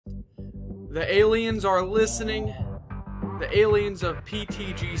The aliens are listening. The aliens of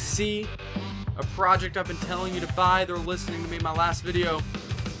PTGC, a project I've been telling you to buy. They're listening to me in my last video.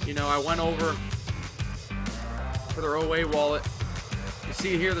 You know, I went over for their OA wallet. You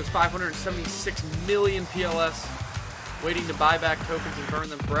see here, there's 576 million PLS waiting to buy back tokens and burn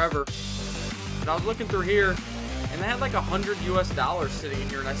them forever. And I was looking through here, and they had like $100 US sitting in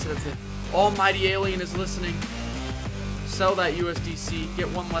here, and I said, if the almighty alien is listening, sell that USDC, get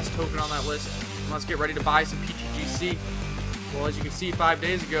one less token on that list, and let's get ready to buy some PTGC. Well, as you can see, 5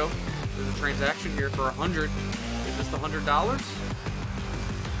 days ago, there's a transaction here for 100. Is this the $100?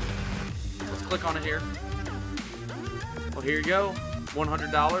 Let's click on it here. Well, here you go.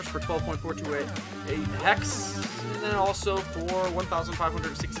 $100 for 12.428 hex, and then also for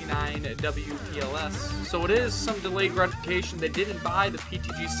 1,569 WPLS. So it is some delayed gratification. They didn't buy the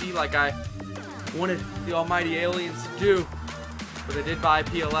PTGC like I wanted the almighty aliens to do, but they did buy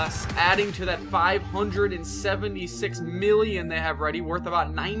PLS, adding to that 576 million they have ready, worth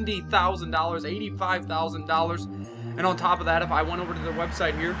about $90,000, $85,000. And on top of that, if I went over to their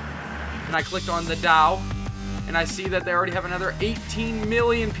website here and I clicked on the DAO, and I see that they already have another 18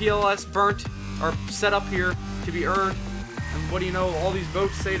 million PLS burnt or set up here to be earned. And what do you know? All these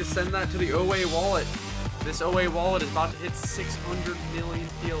votes say to send that to the OA wallet. This OA wallet is about to hit 600 million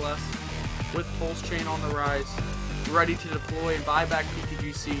PLS with Pulse Chain on the rise, ready to deploy and buy back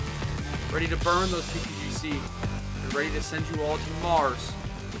PTGC, ready to burn those PTGC, and ready to send you all to Mars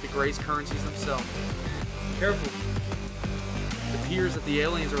with the Grace currencies themselves. Be careful. It appears that the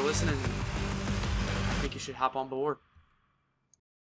aliens are listening. I think you should hop on board.